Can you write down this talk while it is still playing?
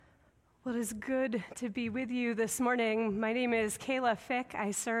Well, it is good to be with you this morning. My name is Kayla Fick. I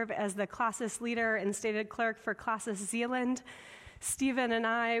serve as the classis leader and stated clerk for Classis Zeeland. Stephen and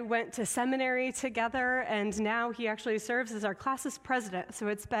I went to seminary together, and now he actually serves as our classis president. So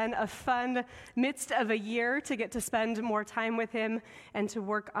it's been a fun midst of a year to get to spend more time with him and to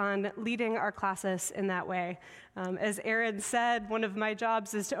work on leading our classis in that way. As Aaron said, one of my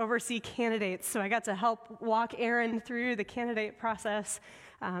jobs is to oversee candidates, so I got to help walk Aaron through the candidate process.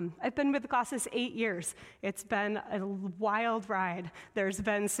 I've been with the classis 8 years. It's been a wild ride. There's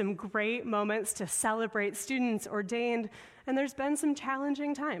been some great moments to celebrate students ordained, and there's been some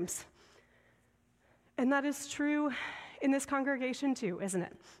challenging times. And that is true in this congregation too, isn't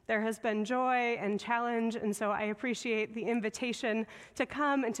it? There has been joy and challenge, and so I appreciate the invitation to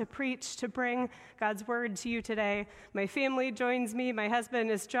come and to preach, to bring God's word to you today. My family joins me. My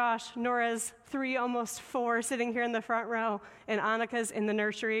husband is Josh. Nora's 3, almost 4, sitting here in the front row, and Annika's in the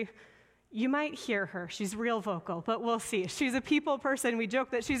nursery. You might hear her. She's real vocal, but we'll see. She's a people person. We joke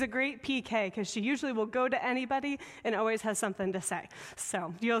that she's a great PK because she usually will go to anybody and always has something to say.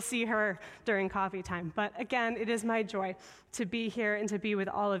 So you'll see her during coffee time. But again, it is my joy to be here and to be with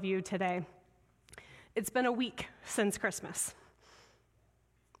all of you today. It's been a week since Christmas.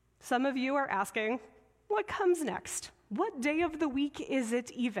 Some of you are asking, what comes next? What day of the week is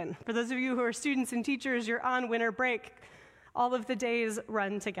it even? For those of you who are students and teachers, you're on winter break. All of the days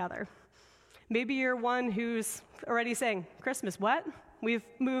run together. Maybe you're one who's already saying, Christmas, what? We've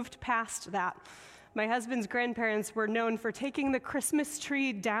moved past that. My husband's grandparents were known for taking the Christmas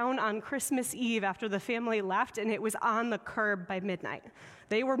tree down on Christmas Eve after the family left, and it was on the curb by midnight.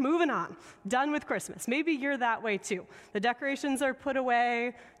 They were moving on, done with Christmas. Maybe you're that way too. The decorations are put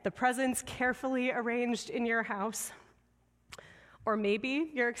away, the presents carefully arranged in your house. Or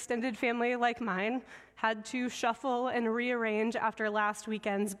maybe your extended family, like mine, had to shuffle and rearrange after last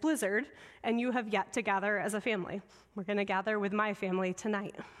weekend's blizzard, and you have yet to gather as a family. We're going to gather with my family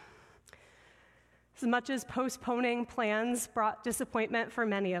tonight. As much as postponing plans brought disappointment for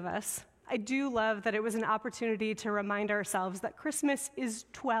many of us, I do love that it was an opportunity to remind ourselves that Christmas is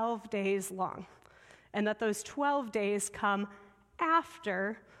 12 days long, and that those 12 days come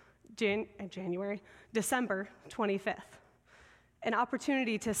after December 25th. An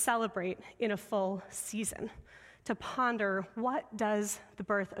opportunity to celebrate in a full season, to ponder what does the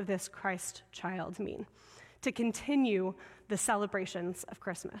birth of this Christ child mean, to continue the celebrations of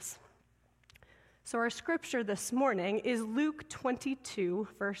Christmas. So our scripture this morning is Luke 2,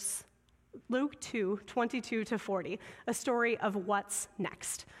 22 to 40, a story of what's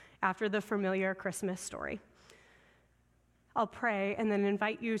next after the familiar Christmas story. I'll pray and then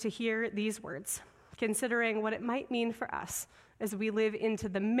invite you to hear these words, considering what it might mean for us as we live into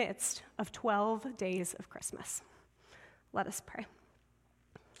the midst of 12 days of Christmas. Let us pray.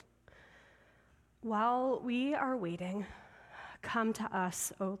 While we are waiting, come to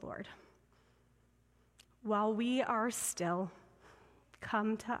us, O Lord. While we are still,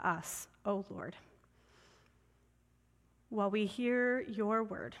 come to us, O Lord. While we hear your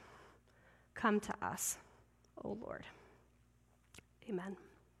word, come to us, O Lord. Amen.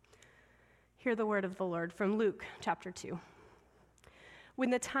 Hear the word of the Lord from Luke chapter 2. When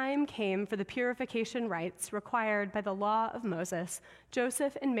the time came for the purification rites required by the law of Moses,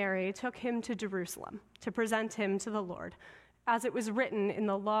 Joseph and Mary took him to Jerusalem to present him to the Lord. As it was written in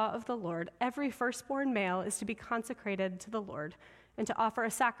the law of the Lord, every firstborn male is to be consecrated to the Lord and to offer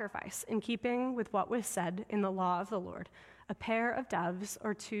a sacrifice in keeping with what was said in the law of the Lord, a pair of doves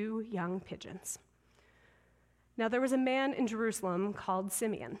or 2 young pigeons. Now there was a man in Jerusalem called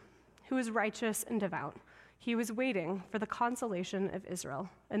Simeon, who was righteous and devout. He was waiting for the consolation of Israel,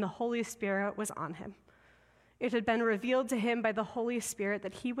 and the Holy Spirit was on him. It had been revealed to him by the Holy Spirit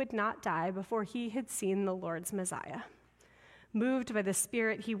that he would not die before he had seen the Lord's Messiah. Moved by the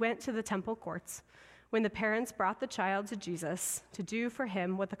Spirit, he went to the temple courts. When the parents brought the child to Jesus to do for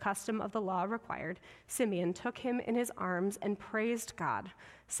him what the custom of the law required, Simeon took him in his arms and praised God,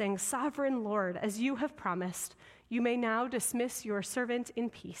 saying, "Sovereign Lord, as you have promised, you may now dismiss your servant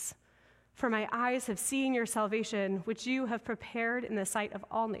in peace. For my eyes have seen your salvation, which you have prepared in the sight of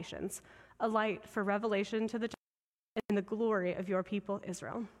all nations, a light for revelation to the Gentiles and the glory of your people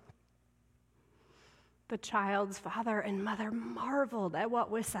Israel." The child's father and mother marveled at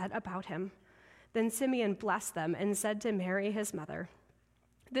what was said about him. Then Simeon blessed them and said to Mary, his mother,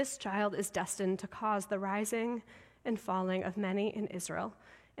 "This child is destined to cause the rising and falling of many in Israel,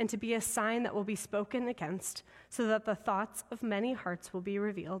 and to be a sign that will be spoken against, so that the thoughts of many hearts will be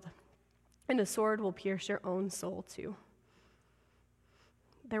revealed. And a sword will pierce your own soul too."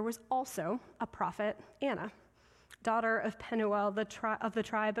 There was also a prophet, Anna, daughter of Penuel of the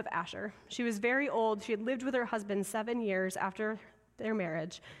tribe of Asher. She was very old. She had lived with her husband 7 years after their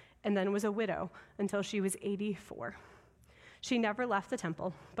marriage and then was a widow until she was 84. She never left the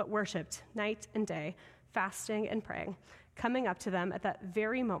temple, but worshiped night and day, fasting and praying. Coming up to them at that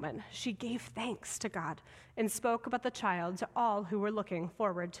very moment, she gave thanks to God and spoke about the child to all who were looking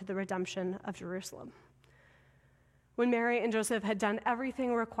forward to the redemption of Jerusalem. When Mary and Joseph had done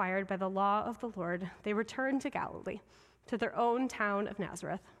everything required by the law of the Lord, they returned to Galilee, to their own town of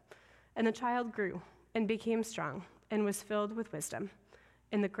Nazareth. And the child grew and became strong and was filled with wisdom,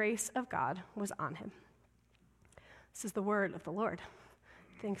 and the grace of God was on him. This is the word of the Lord.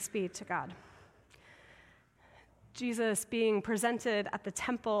 Thanks be to God. Jesus being presented at the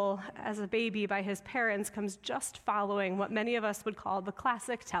temple as a baby by his parents comes just following what many of us would call the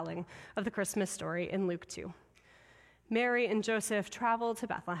classic telling of the Christmas story in Luke 2. Mary and Joseph travel to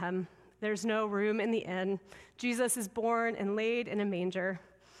Bethlehem. There's no room in the inn. Jesus is born and laid in a manger.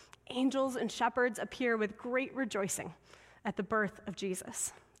 Angels and shepherds appear with great rejoicing at the birth of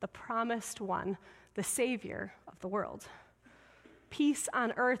Jesus, the promised one, the Savior of the world. Peace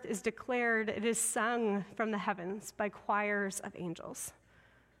on earth is declared. It is sung from the heavens by choirs of angels.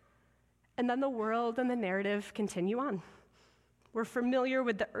 And then the world and the narrative continue on. We're familiar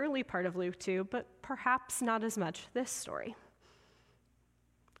with the early part of Luke 2, but perhaps not as much this story.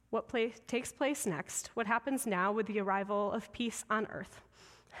 What takes place next? What happens now with the arrival of peace on earth?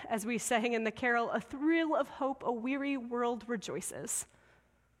 As we sang in the carol, a thrill of hope, a weary world rejoices.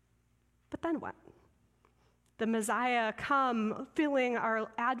 But then what? The Messiah come, filling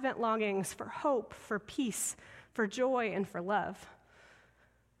our Advent longings for hope, for peace, for joy, and for love.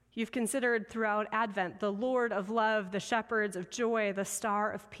 You've considered throughout Advent the Lord of love, the shepherds of joy, the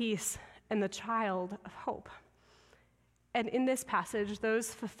star of peace, and the child of hope. And in this passage,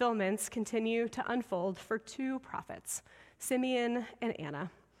 those fulfillments continue to unfold for two prophets, Simeon and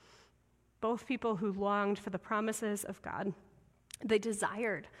Anna, both people who longed for the promises of God. They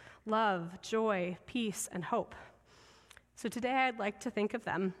desired love, joy, peace, and hope. So today I'd like to think of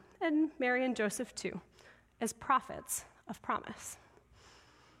them, and Mary and Joseph too, as prophets of promise.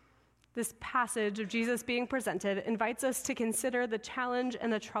 This passage of Jesus being presented invites us to consider the challenge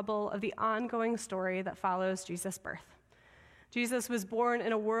and the trouble of the ongoing story that follows Jesus' birth. Jesus was born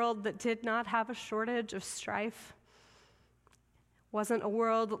in a world that did not have a shortage of strife, wasn't a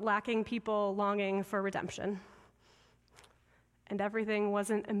world lacking people longing for redemption. And everything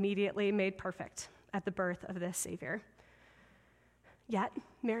wasn't immediately made perfect at the birth of this Savior. Yet,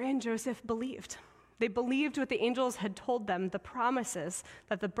 Mary and Joseph believed. They believed what the angels had told them, the promises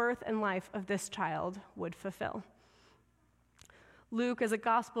that the birth and life of this child would fulfill. Luke, as a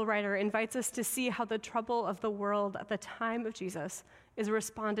gospel writer, invites us to see how the trouble of the world at the time of Jesus is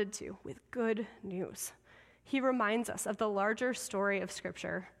responded to with good news. He reminds us of the larger story of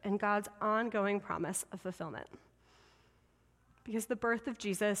Scripture and God's ongoing promise of fulfillment. Because the birth of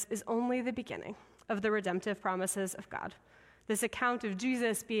Jesus is only the beginning of the redemptive promises of God. This account of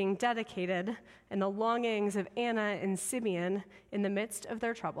Jesus being dedicated and the longings of Anna and Simeon in the midst of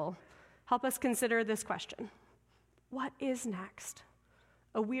their trouble help us consider this question: what is next?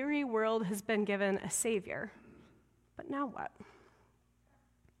 A weary world has been given a Savior, but now what?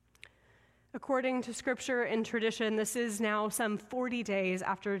 According to Scripture and tradition, this is now some 40 days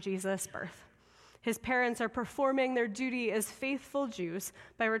after Jesus' birth. His parents are performing their duty as faithful Jews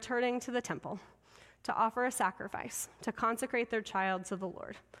by returning to the temple to offer a sacrifice, to consecrate their child to the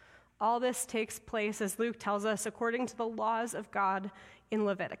Lord. All this takes place, as Luke tells us, according to the laws of God in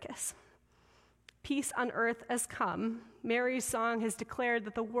Leviticus. Peace on earth has come. Mary's song has declared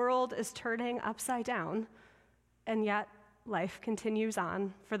that the world is turning upside down, and yet life continues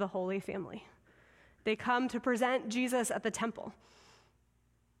on for the Holy Family. They come to present Jesus at the temple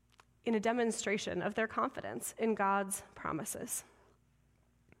in a demonstration of their confidence in God's promises.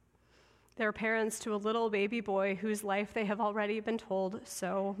 They're parents to a little baby boy whose life they have already been told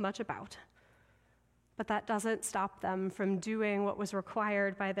so much about. But that doesn't stop them from doing what was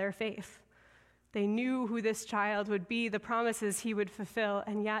required by their faith. They knew who this child would be, the promises he would fulfill,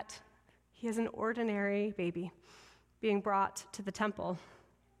 and yet he is an ordinary baby being brought to the temple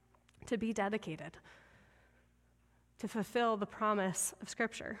to be dedicated, to fulfill the promise of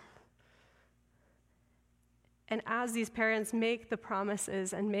Scripture. And as these parents make the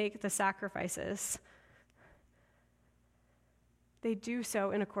promises and make the sacrifices, they do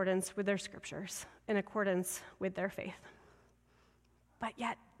so in accordance with their Scriptures, in accordance with their faith. But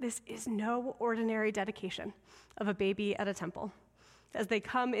yet, this is no ordinary dedication of a baby at a temple. As they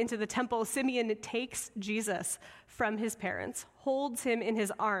come into the temple, Simeon takes Jesus from his parents, holds him in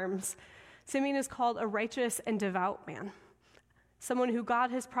his arms, Simeon is called a righteous and devout man, someone who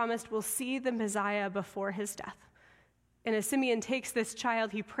God has promised will see the Messiah before his death. And as Simeon takes this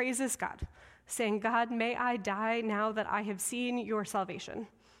child, he praises God, saying, "God, may I die now that I have seen your salvation,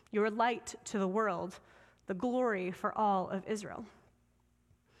 your light to the world, the glory for all of Israel."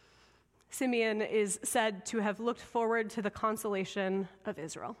 Simeon is said to have looked forward to the consolation of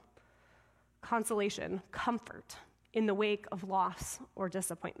Israel. Consolation, comfort, in the wake of loss or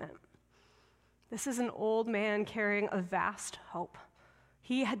disappointment. This is an old man carrying a vast hope.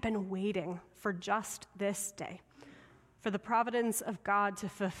 He had been waiting for just this day, for the providence of God to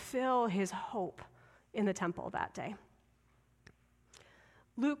fulfill his hope in the temple that day.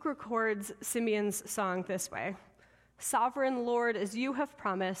 Luke records Simeon's song this way: "Sovereign Lord, as you have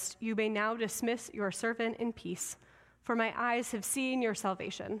promised, you may now dismiss your servant in peace, for my eyes have seen your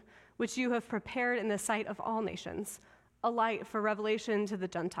salvation, which you have prepared in the sight of all nations, a light for revelation to the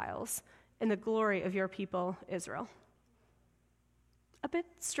Gentiles, in the glory of your people, Israel." A bit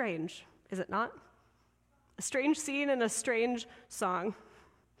strange, is it not? A strange scene and a strange song.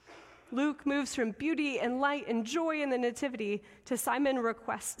 Luke moves from beauty and light and joy in the nativity to Simeon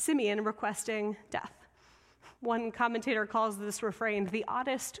requesting death. One commentator calls this refrain the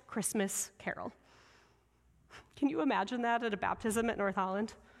oddest Christmas carol. Can you imagine that at a baptism at North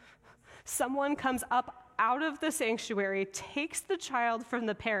Holland? Someone comes up out of the sanctuary, takes the child from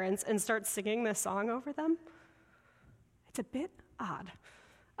the parents, and starts singing this song over them? It's a bit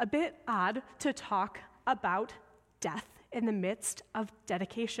odd to talk about death in the midst of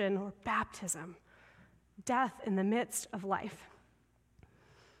dedication or baptism, death in the midst of life.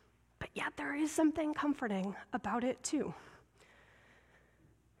 But yet there is something comforting about it too.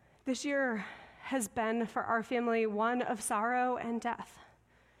 This year has been for our family one of sorrow and death.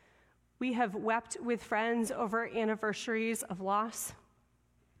 We have wept with friends over anniversaries of loss,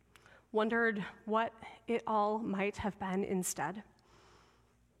 wondered what it all might have been instead.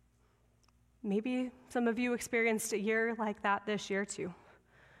 Maybe some of you experienced a year like that this year too.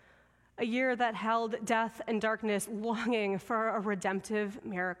 A year that held death and darkness longing for a redemptive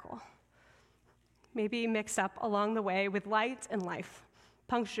miracle. Maybe mixed up along the way with light and life,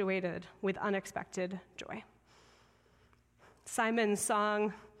 punctuated with unexpected joy. Simon's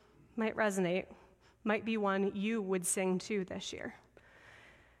song might resonate, might be one you would sing too this year.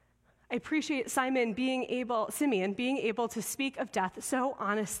 I appreciate Simeon being able to speak of death so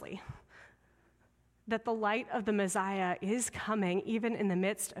honestly, that the light of the Messiah is coming even in the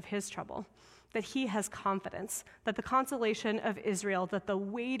midst of his trouble, that he has confidence, that the consolation of Israel, that the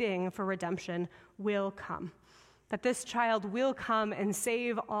waiting for redemption will come, that this child will come and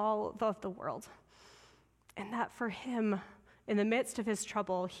save all of the world, and that for him, in the midst of his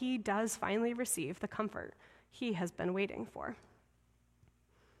trouble, he does finally receive the comfort he has been waiting for.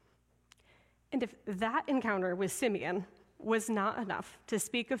 And if that encounter with Simeon was not enough to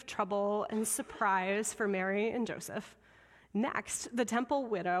speak of trouble and surprise for Mary and Joseph, next, the temple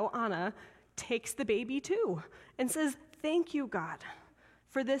widow, Anna, takes the baby too and says, "Thank you, God,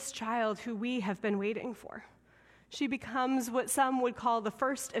 for this child who we have been waiting for." She becomes what some would call the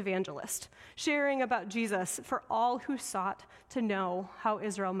first evangelist, sharing about Jesus for all who sought to know how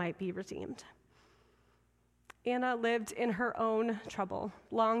Israel might be redeemed. Anna lived in her own trouble,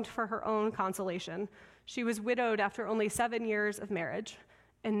 longed for her own consolation. She was widowed after only 7 years of marriage,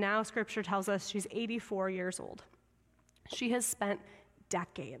 and now Scripture tells us she's 84 years old. She has spent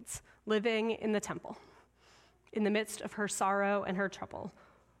decades living in the temple, in the midst of her sorrow and her trouble,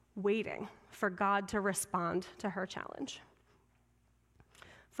 waiting for God to respond to her challenge.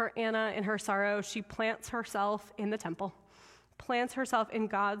 For Anna, in her sorrow, she plants herself in the temple, plants herself in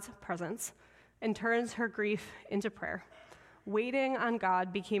God's presence, and turns her grief into prayer. Waiting on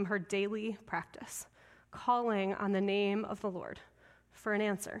God became her daily practice, calling on the name of the Lord for an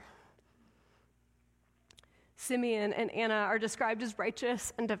answer. Simeon and Anna are described as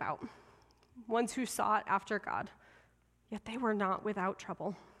righteous and devout, ones who sought after God, yet they were not without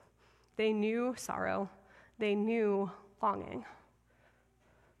trouble. They knew sorrow, they knew longing.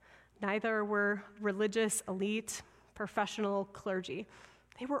 Neither were religious elite, professional clergy.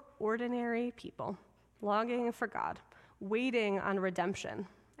 They were ordinary people, longing for God, waiting on redemption,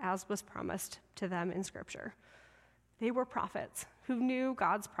 as was promised to them in Scripture. They were prophets who knew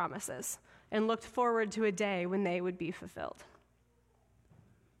God's promises and looked forward to a day when they would be fulfilled.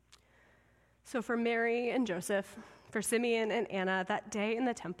 So for Mary and Joseph, for Simeon and Anna, that day in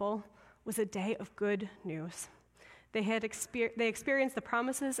the temple was a day of good news. They experienced the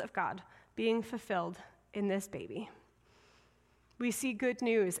promises of God being fulfilled in this baby. We see good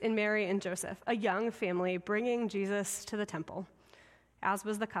news in Mary and Joseph, a young family bringing Jesus to the temple. as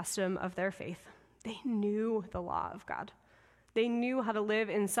was the custom of their faith. They knew the law of God. They knew how to live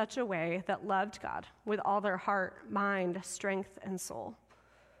in such a way that loved God with all their heart, mind, strength, and soul.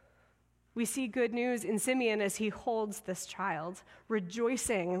 We see good news in Simeon as he holds this child,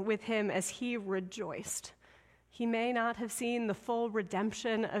 rejoicing with him as he rejoiced. He may not have seen the full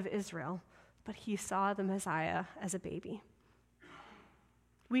redemption of Israel, but he saw the Messiah as a baby.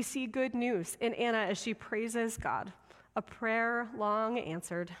 We see good news in Anna as she praises God, a prayer long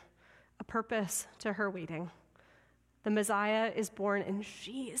answered, a purpose to her waiting. The Messiah is born, and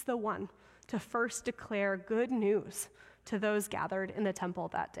she is the one to first declare good news to those gathered in the temple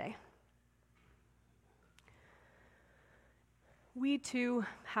that day. We too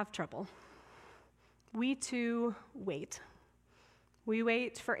have trouble. We too wait. We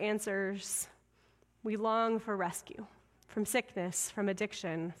wait for answers. We long for rescue, from sickness, from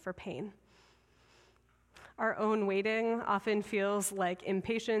addiction, for pain. Our own waiting often feels like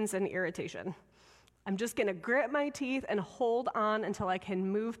impatience and irritation. I'm just going to grit my teeth and hold on until I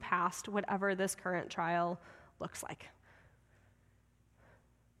can move past whatever this current trial looks like.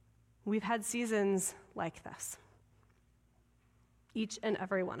 We've had seasons like this, each and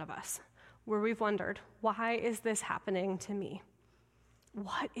every one of us, where we've wondered, why is this happening to me?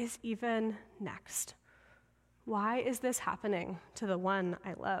 What is even next? Why is this happening to the one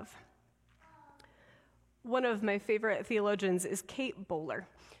I love? One of my favorite theologians is Kate Bowler.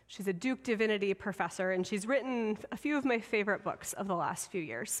 She's a Duke Divinity professor, and she's written a few of my favorite books of the last few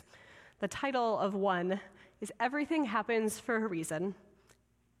years. The title of one is Everything Happens for a Reason,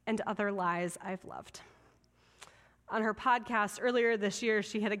 and Other Lies I've Loved. On her podcast earlier this year,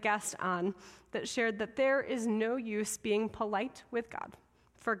 she had a guest on that shared that there is no use being polite with God,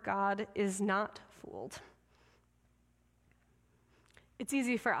 for God is not fooled. It's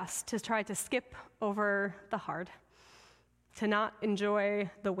easy for us to try to skip over the hard, to not enjoy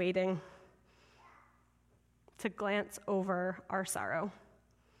the waiting, to glance over our sorrow.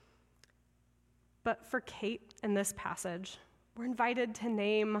 But for Kate in this passage, we're invited to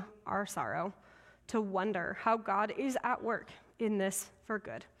name our sorrow, to wonder how God is at work in this for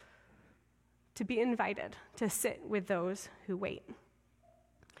good, to be invited to sit with those who wait.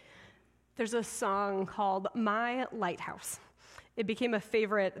 There's a song called My Lighthouse. It became a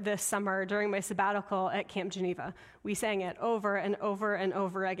favorite this summer during my sabbatical at Camp Geneva. We sang it over and over and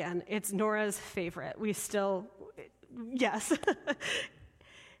over again. It's Nora's favorite. Yes.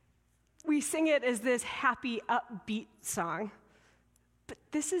 We sing it as this happy, upbeat song. But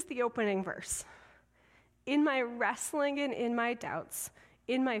this is the opening verse. In my wrestling and in my doubts,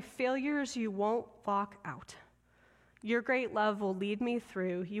 in my failures, you won't walk out. Your great love will lead me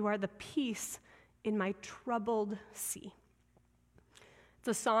through. You are the peace in my troubled sea. It's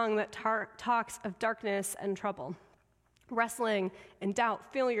a song that talks of darkness and trouble, wrestling and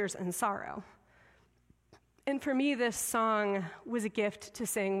doubt, failures and sorrow. And for me, this song was a gift to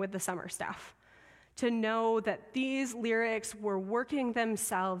sing with the summer staff, to know that these lyrics were working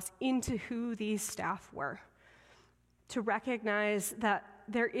themselves into who these staff were, to recognize that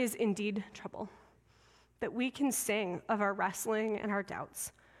there is indeed trouble, that we can sing of our wrestling and our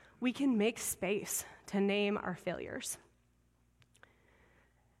doubts. We can make space to name our failures.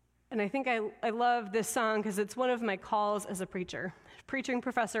 And I think I love this song because it's one of my calls as a preacher. A preaching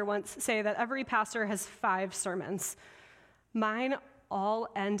professor once said that every pastor has 5 sermons. Mine all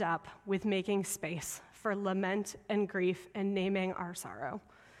end up with making space for lament and grief and naming our sorrow.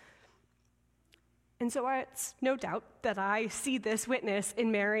 And so it's no doubt that I see this witness in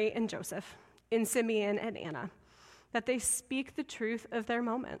Mary and Joseph, in Simeon and Anna, that they speak the truth of their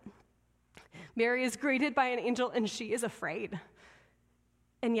moment. Mary is greeted by an angel and she is afraid.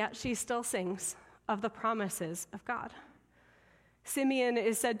 And yet she still sings of the promises of God. Simeon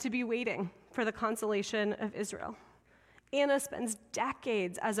is said to be waiting for the consolation of Israel. Anna spends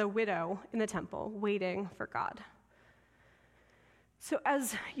decades as a widow in the temple, waiting for God. So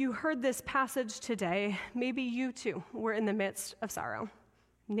as you heard this passage today, maybe you too were in the midst of sorrow,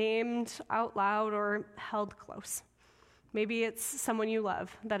 named out loud or held close. Maybe it's someone you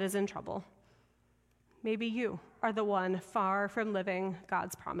love that is in trouble. Maybe you are the one far from living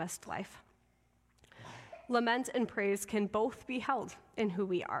God's promised life. Lament and praise can both be held in who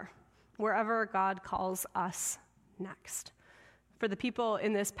we are, wherever God calls us next. For the people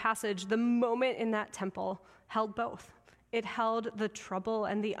in this passage, the moment in that temple held both. It held the trouble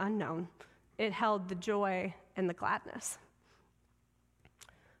and the unknown. It held the joy and the gladness.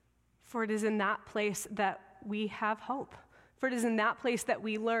 For it is in that place that we have hope. For it is in that place that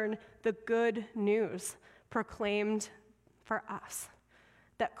we learn the good news proclaimed for us,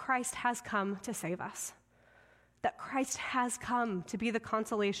 that Christ has come to save us, that Christ has come to be the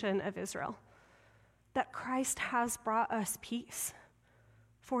consolation of Israel, that Christ has brought us peace,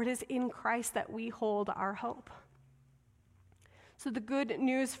 for it is in Christ that we hold our hope. So the good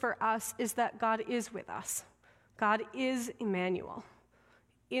news for us is that God is with us. God is Emmanuel,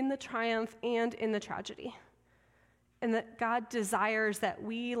 in the triumph and in the tragedy, and that God desires that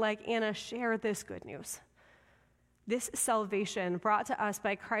we, like Anna, share this good news. This salvation brought to us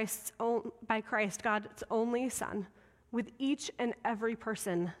by Christ, God's only Son, with each and every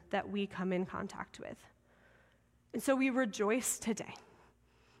person that we come in contact with. And so we rejoice today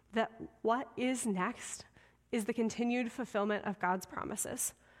that what is next is the continued fulfillment of God's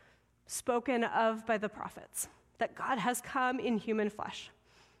promises, spoken of by the prophets, that God has come in human flesh.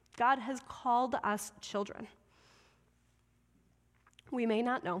 God has called us children. We may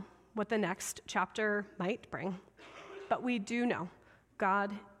not know what the next chapter might bring, but we do know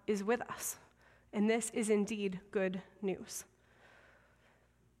God is with us, and this is indeed good news.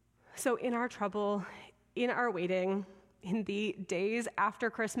 So in our trouble, in our waiting, in the days after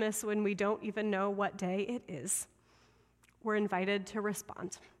Christmas when we don't even know what day it is, we're invited to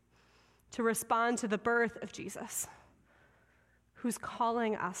respond to the birth of Jesus, who's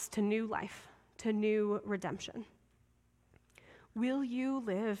calling us to new life, to new redemption. Will you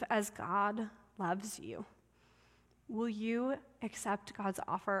live as God loves you? Will you accept God's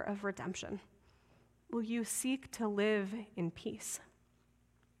offer of redemption? Will you seek to live in peace?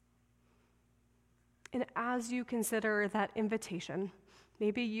 And as you consider that invitation,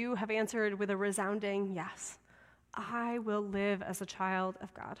 maybe you have answered with a resounding yes. I will live as a child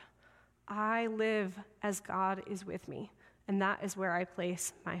of God. I live as God is with me, and that is where I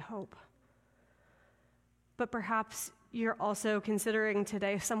place my hope. But perhaps you're also considering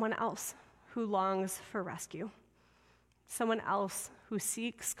today someone else who longs for rescue, someone else who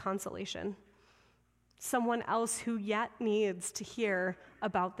seeks consolation, someone else who yet needs to hear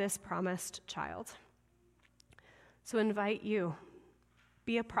about this promised child. So invite you,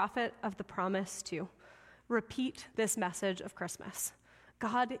 be a prophet of the promise too. Repeat this message of Christmas.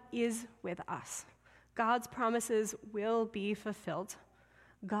 God is with us. God's promises will be fulfilled.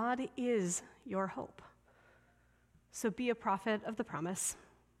 God is your hope. So be a prophet of the promise,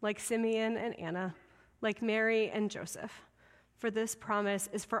 like Simeon and Anna, like Mary and Joseph. For this promise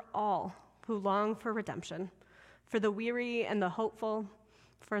is for all who long for redemption, for the weary and the hopeful,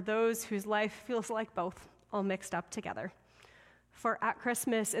 for those whose life feels like both, all mixed up together. For at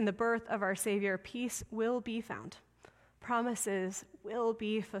Christmas, in the birth of our Savior, peace will be found. Promises will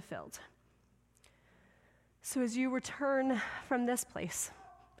be fulfilled. So as you return from this place,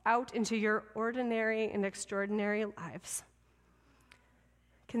 out into your ordinary and extraordinary lives,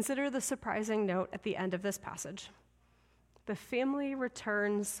 consider the surprising note at the end of this passage. The family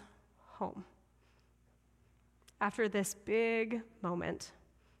returns home. After this big moment,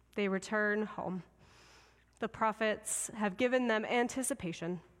 they return home. The prophets have given them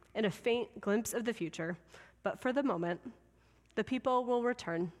anticipation and a faint glimpse of the future, but for the moment, the people will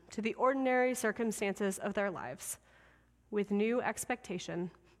return to the ordinary circumstances of their lives with new expectation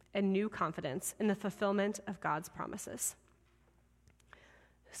and new confidence in the fulfillment of God's promises.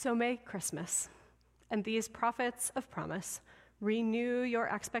 So may Christmas and these prophets of promise renew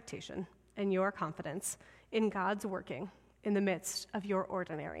your expectation and your confidence in God's working in the midst of your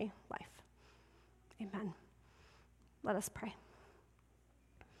ordinary life. Amen. Let us pray.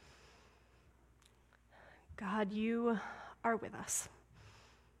 God, you are with us.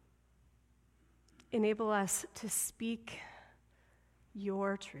 Enable us to speak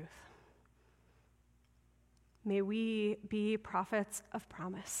your truth. May we be prophets of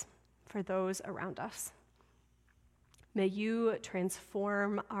promise for those around us. May you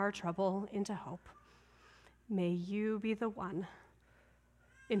transform our trouble into hope. May you be the one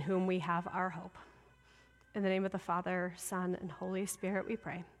in whom we have our hope. In the name of the Father, Son, and Holy Spirit we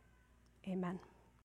pray. Amen.